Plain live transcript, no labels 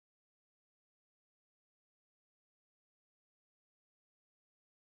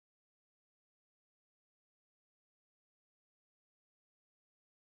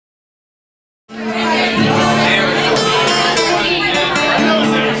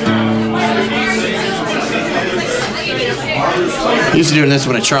Used to doing this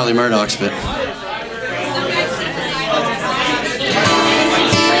one at Charlie Murdoch's, but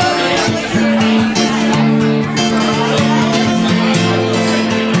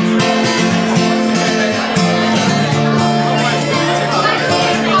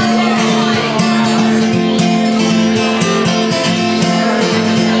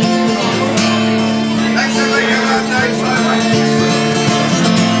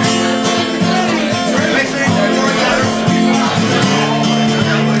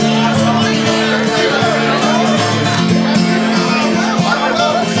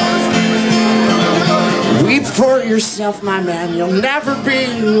for yourself, my man, you'll never be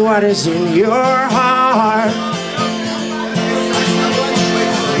what is in your heart.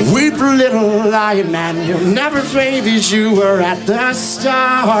 Weep, little lion man, you'll never fade as you were at the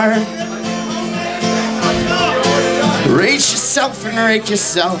start. Raise yourself and rake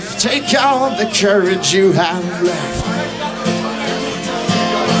yourself, take all the courage you have left.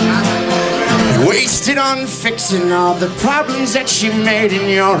 Waste it on fixing all the problems that you made in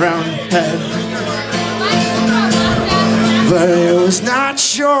your own head. But it was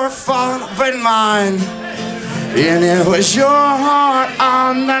not your fault but mine, and it was your heart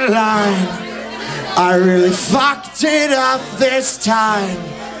on the line. I really fucked it up this time,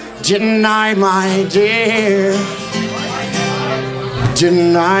 didn't I, my dear?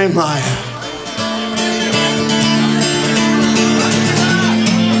 Didn't I, my...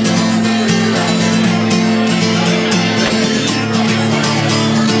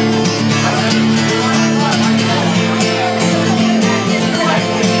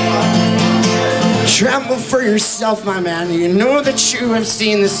 Tremble for yourself, my man. You know that you have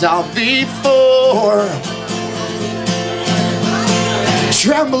seen this all before.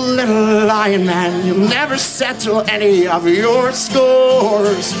 Tremble, little lion man. You'll never settle any of your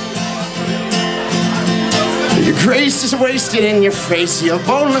scores. Your grace is wasted in your face. Your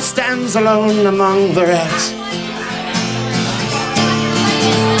boldness stands alone among the rest.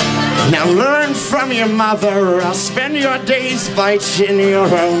 Now learn from your mother, or else spend your days biting your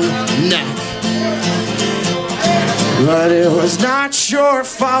own neck. But it was not your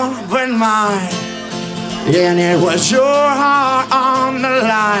fault but mine, and it was your heart on the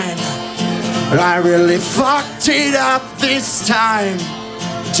line. I really fucked it up this time,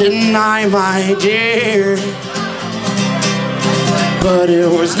 didn't I, my dear? But it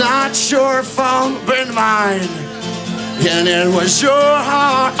was not your fault but mine, and it was your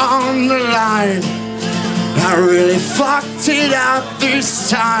heart on the line. I really fucked it up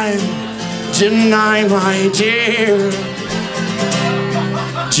this time, didn't I, my dear?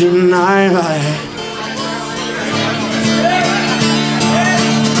 Didn't I, my...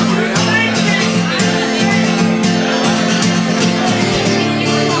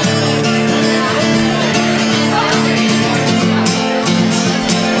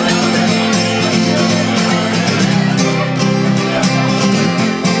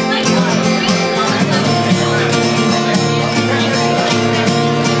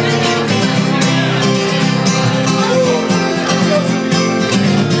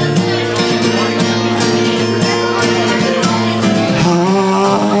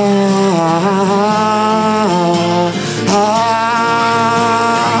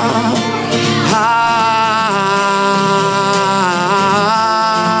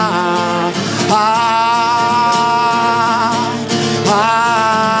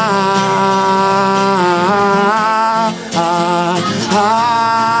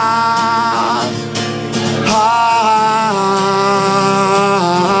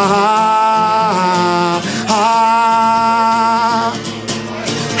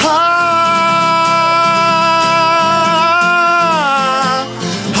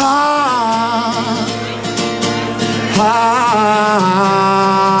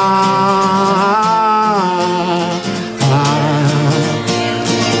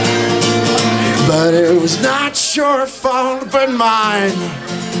 But it was not your fault but mine,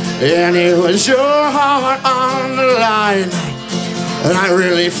 and it was your heart on the line. And I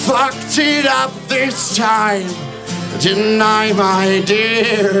really fucked it up this time, didn't I, my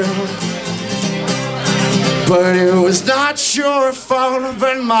dear? But it was not your fault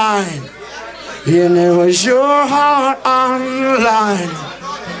but mine, and it was your heart on the line.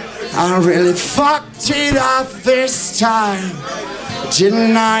 I really fucked it up this time,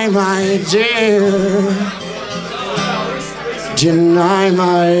 didn't I, my dear? Didn't I,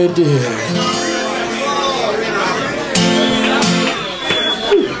 my dear?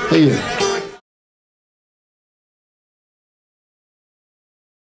 Hey,